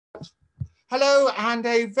Hello and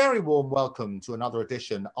a very warm welcome to another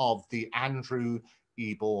edition of the Andrew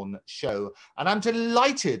Eborn Show. And I'm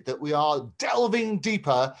delighted that we are delving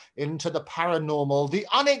deeper into the paranormal, the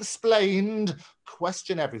unexplained,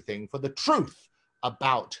 question everything for the truth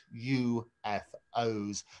about UFOs.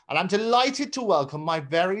 And I'm delighted to welcome my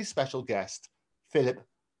very special guest, Philip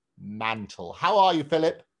Mantle. How are you,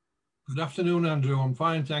 Philip? Good afternoon, Andrew. I'm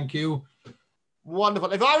fine, thank you.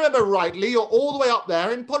 Wonderful. If I remember rightly, you're all the way up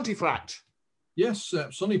there in Pontefract. Yes,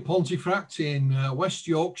 sunny Pontefract in West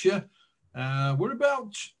Yorkshire. We're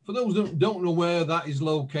about, for those that don't know where that is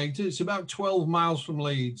located, it's about 12 miles from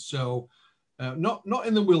Leeds. So not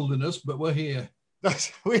in the wilderness, but we're here.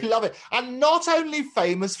 We love it. And not only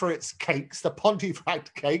famous for its cakes, the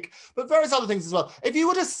Pontefract cake, but various other things as well. If you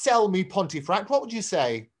were to sell me Pontefract, what would you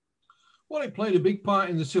say? Well, it played a big part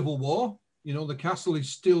in the Civil War. You know, the castle is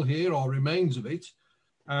still here, or remains of it.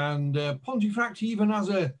 And Pontefract even has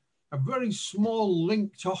a very small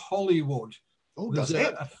link to Hollywood. Oh, does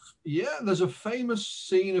it? There's a famous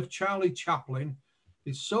scene of Charlie Chaplin.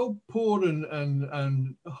 He's so poor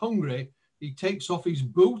and hungry, he takes off his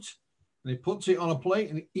boot and he puts it on a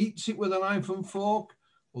plate and he eats it with a knife and fork.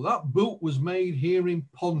 Well, that boot was made here in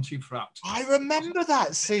Pontefract. I remember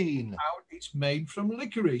that scene. It's made from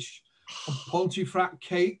licorice. And Pontefract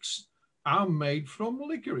cakes are made from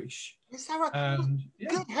licorice. Is that right? And,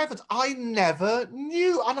 good heavens, I never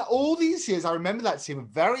knew. And all these years, I remember that scene, a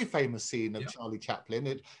very famous scene of Charlie Chaplin.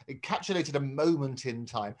 It encapsulated a moment in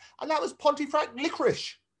time. And that was Pontefract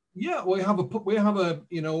licorice. Yeah, we have a,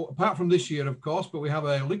 you know, apart from this year, of course, but we have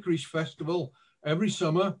a licorice festival every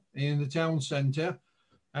summer in the town centre.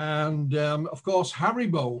 And, of course,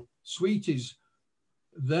 Haribo sweeties,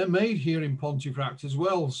 they're made here in Pontefract as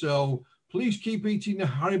well. So please keep eating the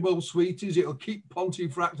Haribo sweeties. It'll keep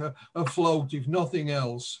Pontefract afloat, if nothing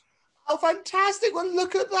else. Oh, fantastic. Well,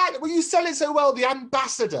 look at that. Well, you sell it so well. The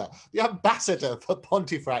ambassador for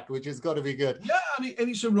Pontefract, which has got to be good. Yeah, and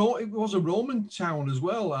it was a Roman town as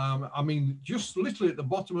well. I mean, just literally at the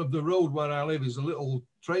bottom of the road where I live is a little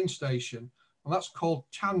train station, and that's called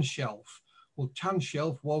Tanshelf. Well,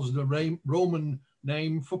 Tanshelf was the Roman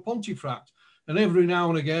name for Pontefract. And every now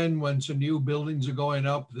and again, when some new buildings are going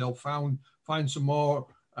up, they'll find some more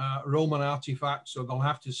Roman artifacts, so they'll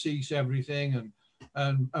have to cease everything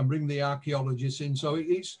and bring the archaeologists in. So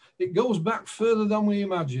it goes back further than we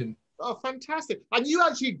imagine. Oh, fantastic. And you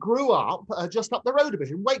actually grew up just up the road a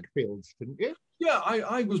bit in Wakefield, didn't you? Yeah,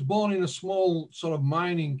 I was born in a small sort of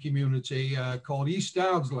mining community called East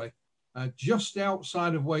Ardsley, just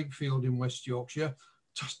outside of Wakefield in West Yorkshire.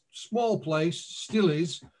 Just small place, still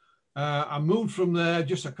is. I moved from there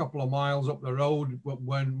just a couple of miles up the road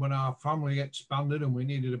when our family expanded and we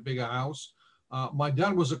needed a bigger house. My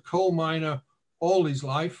dad was a coal miner all his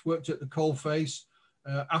life, worked at the coalface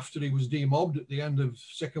after he was demobbed at the end of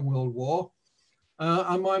Second World War.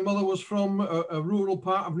 And my mother was from a rural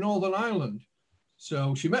part of Northern Ireland.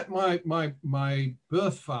 So she met my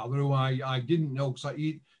birth father, who I didn't know because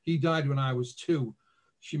he died when I was 2.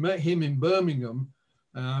 She met him in Birmingham.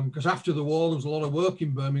 Because after the war, there was a lot of work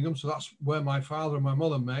in Birmingham, so that's where my father and my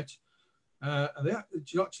mother met.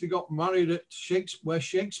 She actually got married at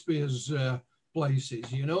Shakespeare's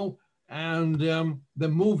places, you know, and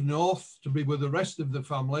then moved north to be with the rest of the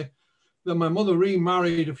family. Then my mother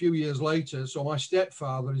remarried a few years later, so my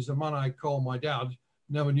stepfather is the man I call my dad.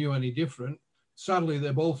 Never knew any different. Sadly,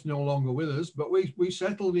 they're both no longer with us, but we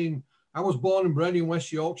settled in. I was born and bred in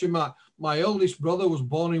West Yorkshire. My oldest brother was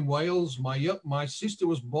born in Wales. My sister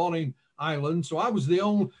was born in Ireland. So I was the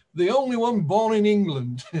only one born in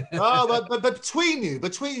England. Oh, but between you,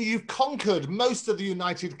 you've conquered most of the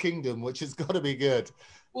United Kingdom, which has got to be good.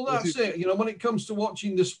 Well, that's it. You know, when it comes to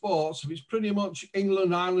watching the sports, if it's pretty much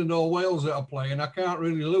England, Ireland, or Wales that are playing, I can't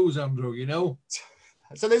really lose, Andrew, you know?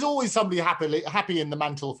 So there's always somebody happy in the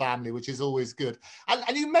Mantle family, which is always good.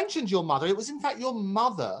 And you mentioned your mother. It was, in fact, your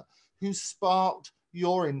mother who sparked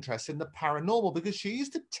your interest in the paranormal, because she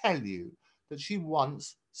used to tell you that she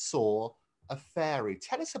once saw a fairy.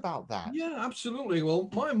 Tell us about that. Yeah, absolutely. Well,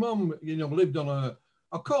 my mum, you know, lived on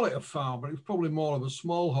I'll call it a farm, but it was probably more of a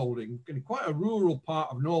small holding in quite a rural part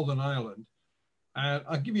of Northern Ireland. And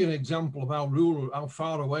I'll give you an example of how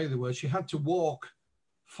far away they were. She had to walk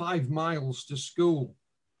 5 miles to school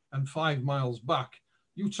and 5 miles back.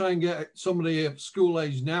 You try and get somebody at school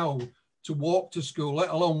age now to walk to school,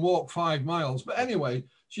 let alone walk 5 miles. But anyway,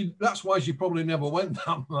 that's why she probably never went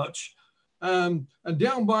that much. And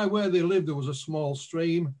down by where they lived, there was a small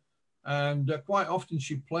stream. And quite often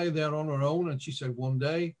she'd play there on her own. And she said one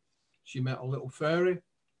day she met a little fairy.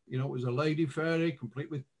 You know, it was a lady fairy,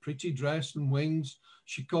 complete with pretty dress and wings.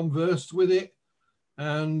 She conversed with it.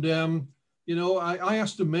 And You know, I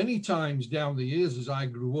asked her many times down the years as I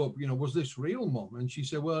grew up, you know, was this real, Mum? And she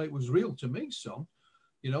said, well, it was real to me, son.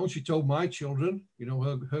 You know, she told my children, you know,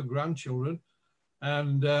 her grandchildren.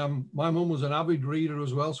 And my mum was an avid reader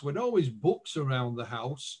as well. So we'd always books around the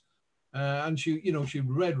house. And she, you know, she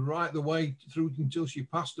read right the way through until she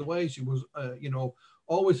passed away. She was, you know,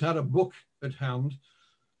 always had a book at hand.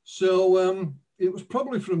 So it was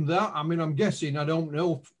probably from that. I mean, I'm guessing, I don't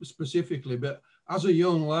know specifically, but as a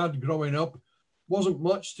young lad growing up, wasn't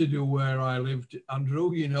much to do where I lived,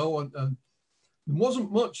 Andrew, you know, and there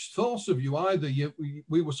wasn't much thought of you either.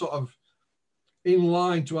 We were sort of in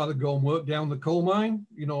line to either go and work down the coal mine,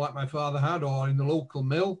 you know, like my father had, or in the local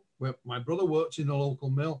mill, where my brother worked in the local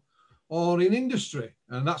mill, or in industry.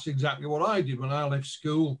 And that's exactly what I did when I left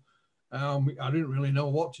school. I didn't really know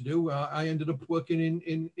what to do. I ended up working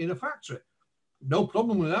in a factory. No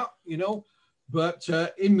problem with that, you know. But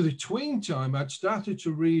in between time, I'd started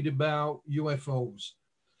to read about UFOs.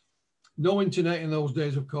 No internet in those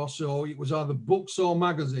days, of course, so it was either books or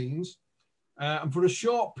magazines. And for a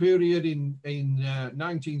short period in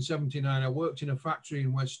 1979, I worked in a factory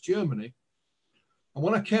in West Germany. And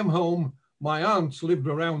when I came home, my aunt lived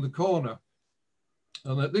around the corner.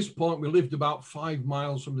 And at this point, we lived about 5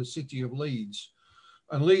 miles from the city of Leeds.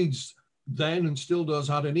 And Leeds then, and still does,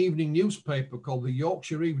 had an evening newspaper called the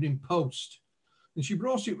Yorkshire Evening Post. And she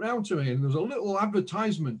brought it round to me, and there was a little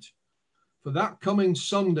advertisement for that coming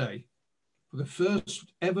Sunday for the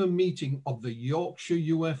first ever meeting of the Yorkshire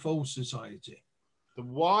UFO Society. The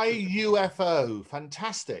YUFO,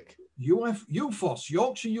 fantastic. UFOS,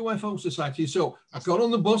 Yorkshire UFO Society. So I got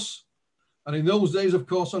on the bus, and in those days, of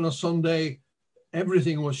course, on a Sunday,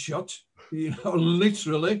 everything was shut, you know,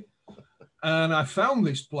 literally. And I found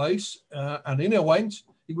this place, and in I went.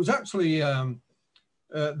 It was actually...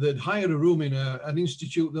 they'd hired a room in an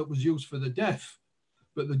institute that was used for the deaf,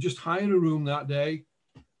 but they just hired a room that day.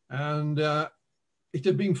 And it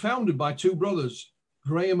had been founded by two brothers,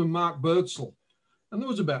 Graham and Mark Birdsall. And there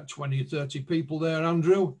was about 20 or 30 people there,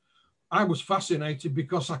 Andrew. I was fascinated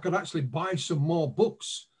because I could actually buy some more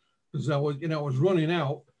books because I was, you know, I was running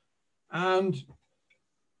out. And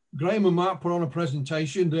Graham and Mark put on a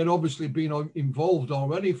presentation. They'd obviously been involved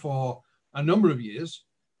already for a number of years.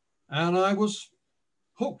 And I was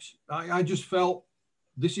hooked. I just felt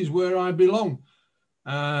this is where I belong.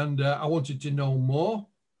 And I wanted to know more.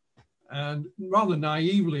 And rather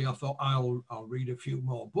naively, I thought I'll read a few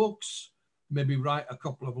more books, maybe write a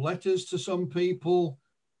couple of letters to some people,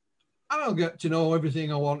 and I'll get to know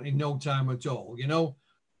everything I want in no time at all, you know.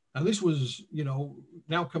 And this was, you know,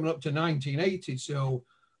 now coming up to 1980, so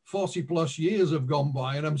 40 plus years have gone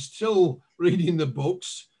by, and I'm still reading the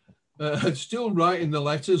books, still writing the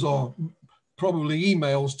letters, or probably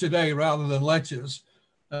emails today rather than letters,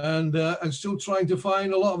 and still trying to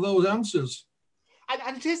find a lot of those answers.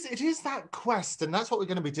 And it is that quest, and that's what we're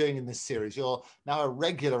going to be doing in this series. You're now a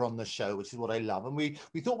regular on the show, which is what I love. And we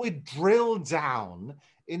thought we'd drill down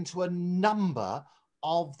into a number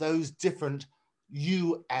of those different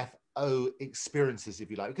UFO experiences, if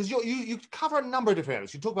you like, because you cover a number of different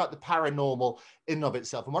areas. You talk about the paranormal in and of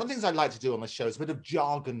itself. And one of the things I'd like to do on the show is a bit of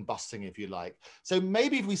jargon busting, if you like. So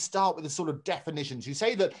maybe if we start with the sort of definitions, you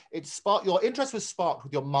say that your interest was sparked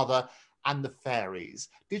with your mother and the fairies.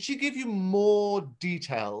 Did she give you more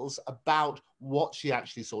details about what she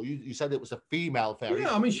actually saw? You said it was a female fairy.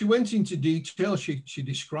 Yeah, I mean, she went into detail. She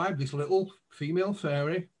described this little female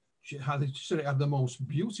fairy. She said it had the most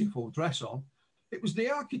beautiful dress on. It was the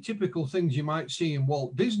archetypical things you might see in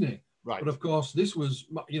Walt Disney. Right. But of course, this was,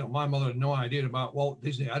 you know, my mother had no idea about Walt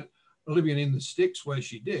Disney. Living in the sticks where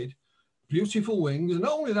she did, beautiful wings. And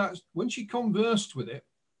not only that, when she conversed with it,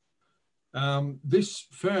 this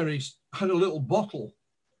fairy had a little bottle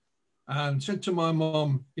and said to my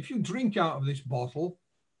mum, if you drink out of this bottle,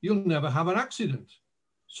 you'll never have an accident.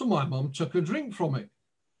 So my mum took a drink from it.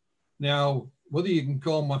 Now, whether you can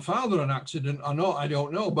call my father an accident or not, I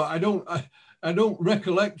don't know, but I don't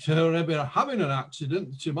recollect her ever having an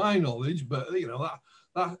accident to my knowledge, but you know,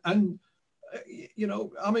 you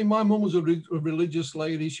know, I mean, my mum was a religious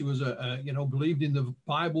lady. She was you know, believed in the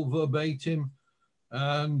Bible verbatim.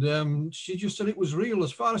 And she just said it was real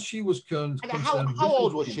as far as she was concerned. How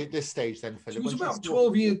old was she at this stage then, Philip? She was about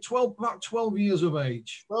 12 years of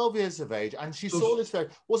age. 12 years of age. And she saw this fairy.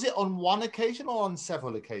 Was it on one occasion or on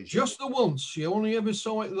several occasions? Just the once. She only ever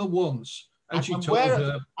saw it the once. And she told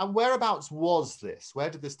her. And whereabouts was this? Where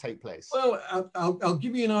did this take place? Well, I'll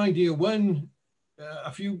give you an idea. When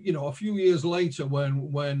a few years later,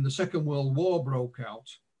 when the Second World War broke out,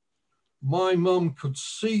 my mum could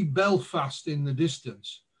see Belfast in the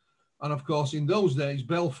distance. And of course, in those days,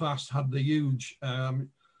 Belfast had the huge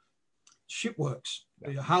shipworks,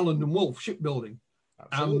 the Howland and Wolff shipbuilding.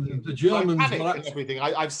 Absolutely. And the Germans Titanic were and everything.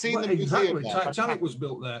 I've seen well, them. Exactly. Titanic was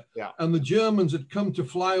built there. Yeah. And the Germans had come to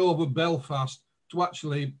fly over Belfast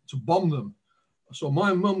to bomb them. So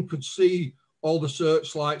my mum could see all the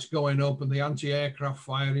searchlights going up and the anti-aircraft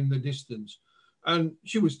fire in the distance. And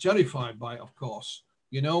she was terrified by it, of course,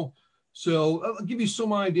 you know. So I'll give you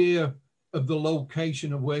some idea of the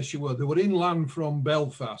location of where she was. They were inland from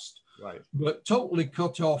Belfast, right, but totally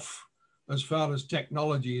cut off as far as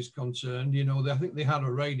technology is concerned. You know, I think they had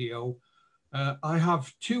a radio. I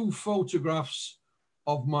have 2 photographs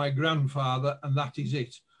of my grandfather, and that is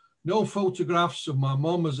it. No photographs of my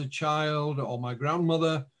mum as a child or my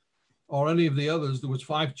grandmother or any of the others. There was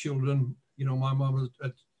 5 children. You know, my mum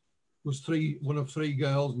was one of 3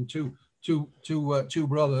 girls and two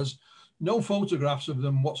brothers. No photographs of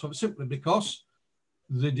them whatsoever, simply because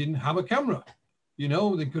they didn't have a camera. You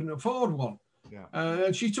know, they couldn't afford one. Yeah.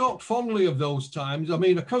 And she talked fondly of those times. I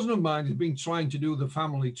mean, a cousin of mine has been trying to do the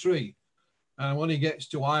family tree. And when he gets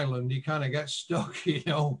to Ireland, he kind of gets stuck, you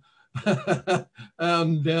know.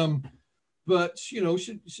 And, but, you know,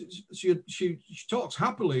 she talks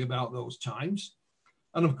happily about those times.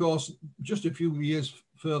 And of course, just a few years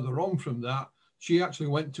further on from that, she actually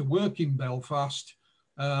went to work in Belfast,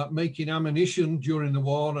 making ammunition during the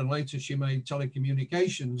war. And later she made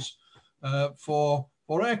telecommunications for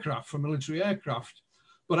aircraft, for military aircraft.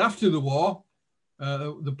 But after the war,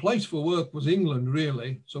 the place for work was England,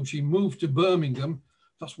 really. So she moved to Birmingham.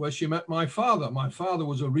 That's where she met my father. My father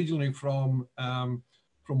was originally from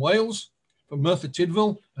Wales, from Merthyr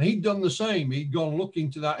Tydfil, and he'd done the same. He'd gone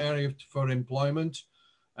looking to that area for employment,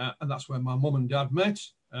 and that's where my mum and dad met.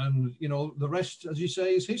 And, you know, the rest, as you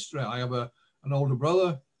say, is history. I have an older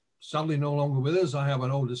brother, sadly no longer with us. I have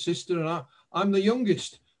an older sister, and I'm the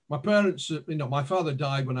youngest. My parents, you know, my father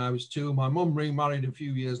died when I was 2. My mum remarried a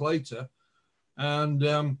few years later,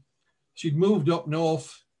 and she'd moved up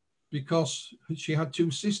north because she had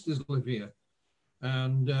 2 sisters live here,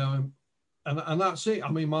 and that's it. I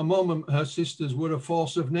mean, my mum and her sisters were a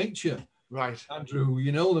force of nature. Right, Andrew.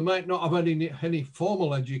 You know, they might not have any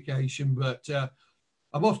formal education, but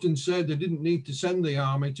I've often said they didn't need to send the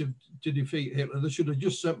army to defeat Hitler. They should have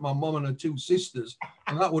just sent my mum and her 2 sisters,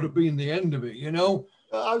 and that would have been the end of it. You know.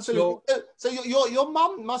 Absolutely. So your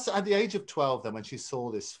mum must, at the age of 12, then, when she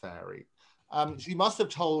saw this fairy, she must have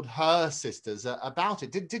told her sisters about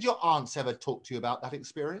it. Did your aunts ever talk to you about that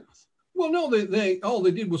experience? Well, no, they all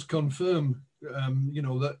they did was confirm, you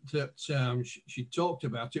know, that she talked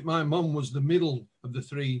about it. My mum was the middle of the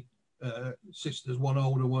 3 sisters, one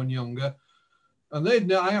older, one younger, and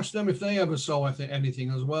I asked them if they ever saw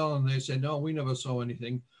anything as well, and they said no, we never saw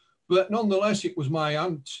anything. But nonetheless, it was my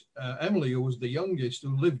aunt, Emily, who was the youngest,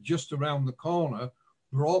 who lived just around the corner,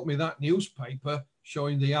 brought me that newspaper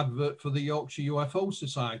showing the advert for the Yorkshire UFO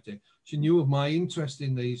Society. She knew of my interest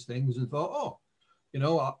in these things and thought, oh, you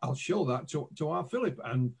know, I'll show that to our Philip.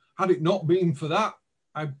 And had it not been for that,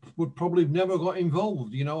 I would probably have never got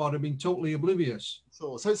involved. You know, I'd have been totally oblivious.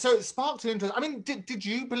 Sure. So it sparked an interest. I mean, did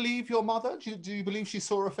you believe your mother? Do you believe she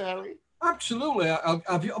saw a fairy? Absolutely.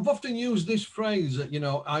 I've often used this phrase that, you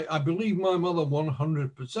know, I believe my mother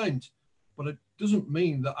 100%, but it doesn't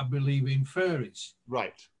mean that I believe in fairies.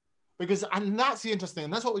 Right. And that's the interesting,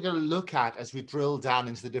 and that's what we're going to look at as we drill down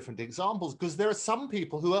into the different examples, because there are some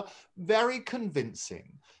people who are very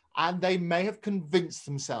convincing, and they may have convinced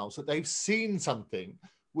themselves that they've seen something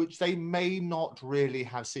which they may not really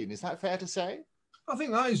have seen. Is that fair to say? I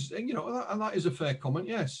think that is, you know, that is a fair comment,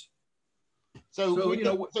 yes. So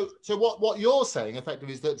what you're saying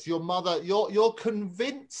effectively is that your mother, you're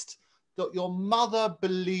convinced that your mother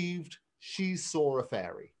believed she saw a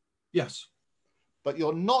fairy. Yes. But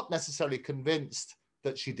you're not necessarily convinced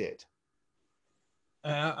that she did.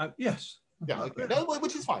 Yes. Yeah, okay. No,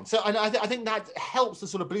 which is fine. So I think that helps the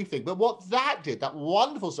sort of belief thing. But what that did, that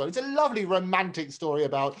wonderful story, it's a lovely romantic story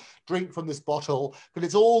about drink from this bottle, but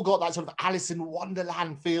it's all got that sort of Alice in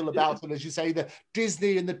Wonderland feel about it, as you say, the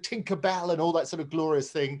Disney and the Tinkerbell and all that sort of glorious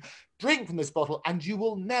thing. Drink from this bottle and you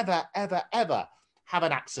will never, ever, ever have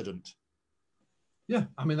an accident. Yeah,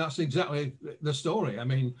 I mean, that's exactly the story. I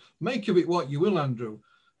mean, make of it what you will, Andrew.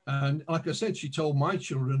 And like I said, she told my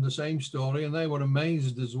children the same story and they were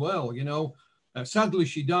amazed as well. You know, sadly,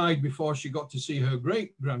 she died before she got to see her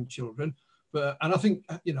great-grandchildren. And I think,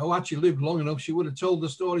 you know, had she lived long enough, she would have told the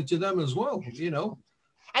story to them as well, you know.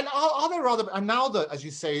 And are there other, and now that, as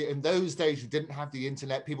you say, in those days you didn't have the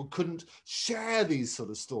internet, people couldn't share these sort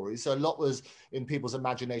of stories. So a lot was in people's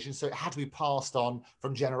imagination. So it had to be passed on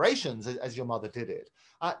from generations as your mother did it.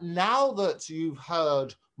 Now that you've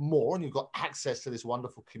heard more and you've got access to this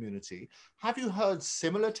wonderful community, have you heard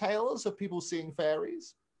similar tales of people seeing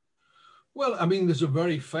fairies? Well, I mean, there's a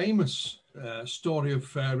very famous story of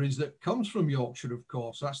fairies that comes from Yorkshire, of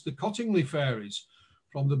course. That's the Cottingley fairies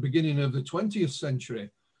from the beginning of the 20th century,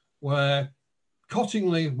 where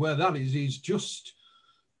Cottingley, where that is just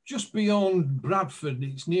beyond Bradford.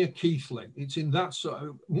 It's near Keighley. It's in that sort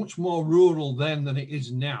of much more rural then than it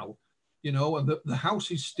is now, you know, and the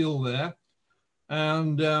house is still there.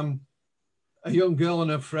 And a young girl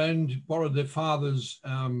and her friend borrowed their father's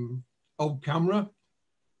old camera,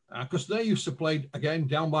 because they used to play, again,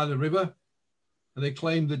 down by the river. And they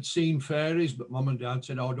claimed they'd seen fairies, but mum and dad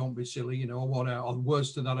said, oh, don't be silly, you know, or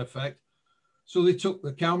words to that effect. So they took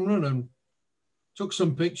the camera and took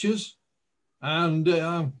some pictures. And,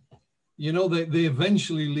 you know, they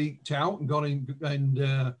eventually leaked out and got in,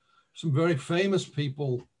 and some very famous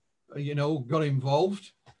people, you know, got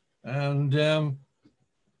involved. And,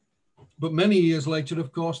 but many years later,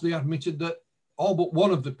 of course, they admitted that all but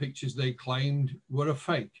one of the pictures they claimed were a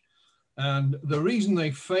fake. And the reason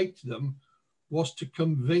they faked them was to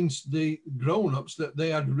convince the grown-ups that they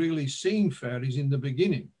had really seen fairies in the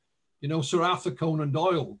beginning. You know, Sir Arthur Conan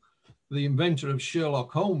Doyle, the inventor of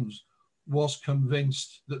Sherlock Holmes, was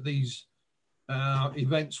convinced that these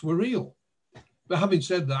events were real. But having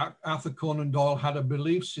said that, Arthur Conan Doyle had a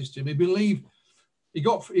belief system. He believed, he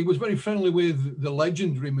was very friendly with the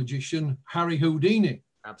legendary magician Harry Houdini.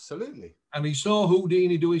 Absolutely. And he saw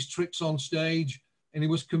Houdini do his tricks on stage, and he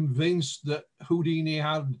was convinced that Houdini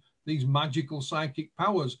had these magical psychic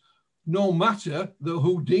powers. No matter that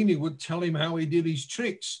Houdini would tell him how he did his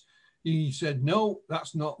tricks, he said, no,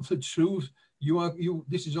 that's not the truth.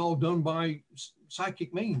 This is all done by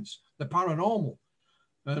psychic means, the paranormal.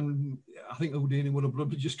 And I think Houdini would have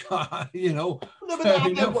probably just got, you know.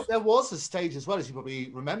 No, but there was a stage as well, as you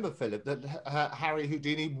probably remember, Philip, that Harry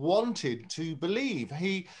Houdini wanted to believe.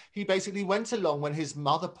 He basically went along when his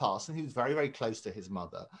mother passed, and he was very, very close to his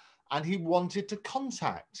mother, and he wanted to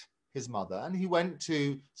contact his mother, and he went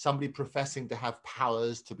to somebody professing to have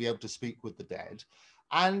powers to be able to speak with the dead,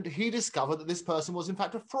 and he discovered that this person was in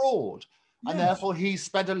fact a fraud. Yes. And therefore he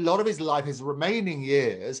spent a lot of his life, his remaining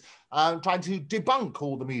years, trying to debunk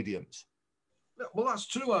all the mediums. Well, that's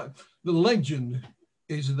true. The legend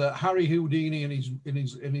is that Harry Houdini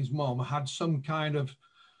and his mom had some kind of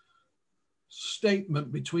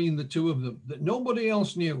statement between the two of them that nobody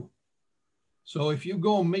else knew. So if you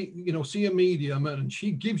go and meet, you know, see a medium and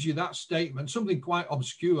she gives you that statement, something quite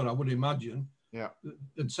obscure, I would imagine, yeah,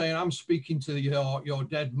 and saying, I'm speaking to your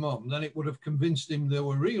dead mum, then it would have convinced him they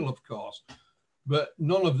were real, of course. But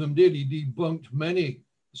none of them did. He debunked many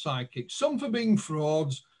psychics, some for being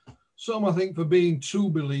frauds, some I think for being true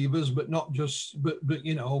believers, but not just, but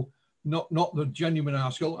you know, not the genuine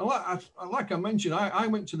article. And like I mentioned, I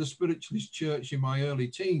went to the spiritualist church in my early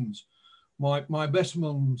teens. My best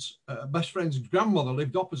friend's grandmother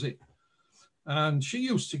lived opposite, and she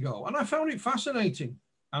used to go, and I found it fascinating,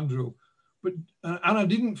 Andrew. But and I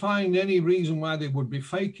didn't find any reason why they would be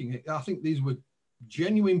faking it. I think these were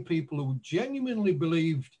genuine people who genuinely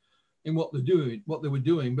believed in what they were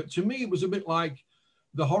doing. But to me, it was a bit like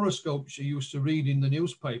the horoscopes you used to read in the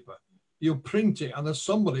newspaper. You print it, and there's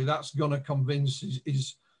somebody that's going to convince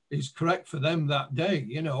is correct for them that day.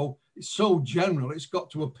 You know, it's so general; it's got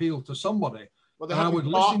to appeal to somebody. Well, they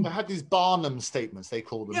had these Barnum statements, they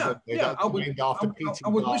call them. Yeah. I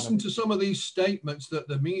would listen to some of these statements that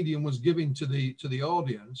the medium was giving to the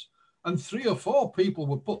audience, and 3 or 4 people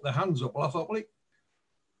would put their hands up. Well, I thought, well,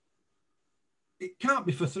 it can't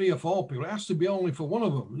be for 3 or 4 people. It has to be only for one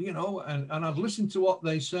of them, you know. And I'd listen to what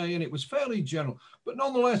they say, and it was fairly general. But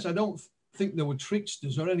nonetheless, I don't think there were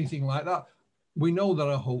tricksters or anything like that. We know there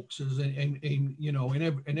are hoaxes in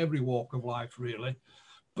every walk of life, really.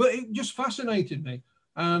 But it just fascinated me.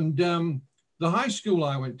 And the high school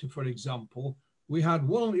I went to, for example, we had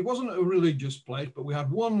one, it wasn't a religious place, but we had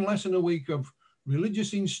one lesson a week of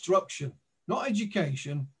religious instruction, not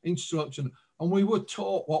education, instruction. And we were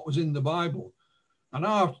taught what was in the Bible. And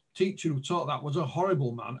our teacher who taught that was a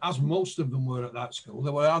horrible man, as most of them were at that school.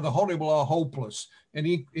 They were either horrible or hopeless in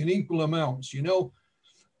equal amounts, you know.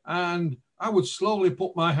 And I would slowly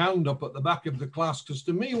put my hand up at the back of the class, because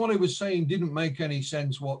to me, what he was saying didn't make any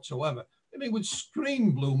sense whatsoever. And he would scream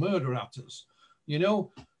blue murder at us, you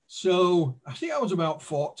know. So I think I was about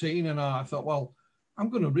 14, and I thought, well, I'm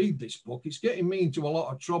going to read this book. It's getting me into a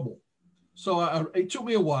lot of trouble. So it took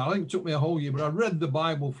me a while. I think it took me a whole year, but I read the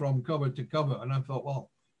Bible from cover to cover, and I thought, well,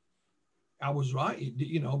 I was right.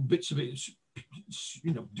 You know, bits of it,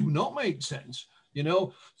 you know, do not make sense. You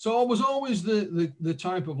know, so I was always the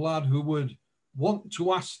type of lad who would want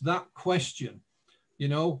to ask that question. You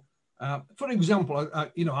know, for example,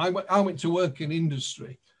 I went to work in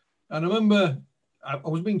industry, and I remember I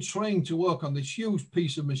was being trained to work on this huge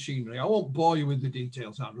piece of machinery. I won't bore you with the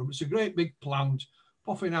details, Andrew, but it's a great big plant,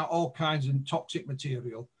 puffing out all kinds of toxic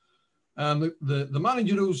material. And the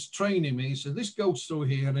manager who's training me said, this goes through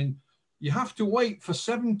here, and you have to wait for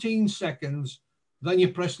 17 seconds, then you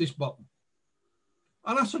press this button.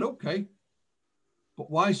 And I said, okay, but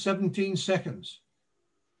why 17 seconds?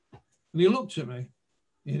 And he looked at me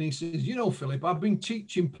and he says, you know, Philip, I've been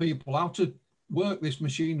teaching people how to work this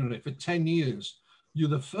machinery for 10 years. You're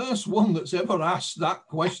the first one that's ever asked that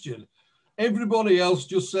question. Everybody else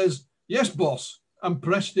just says, yes, boss, and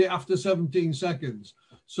pressed it after 17 seconds.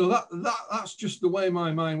 So that's just the way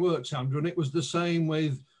my mind works, Andrew. And it was the same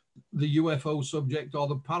with the UFO subject or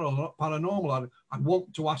the paranormal. I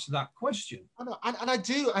want to ask that question. And I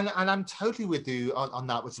do, and I'm totally with you on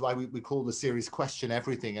that, which is why we call the series Question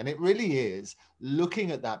Everything. And it really is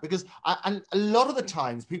looking at that, because and a lot of the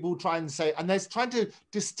times people try and say, and they're trying to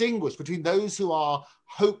distinguish between those who are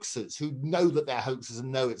hoaxers, who know that they're hoaxers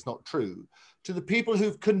and know it's not true, to the people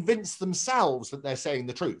who've convinced themselves that they're saying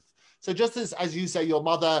the truth. So just as you say, your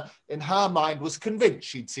mother, in her mind, was convinced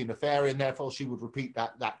she'd seen a fairy, and therefore she would repeat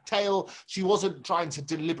that tale. She wasn't trying to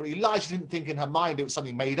deliberately lie. She didn't think in her mind it was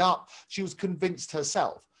something made up. She was convinced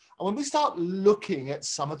herself. And when we start looking at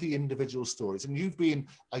some of the individual stories, and you've been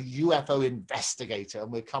a UFO investigator,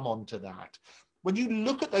 and we'll come on to that, when you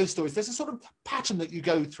look at those stories, there's a sort of pattern that you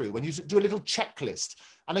go through when you do a little checklist.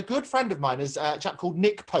 And a good friend of mine is a chap called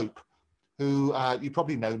Nick Pope, who you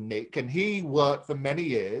probably know Nick, and he worked for many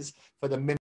years for the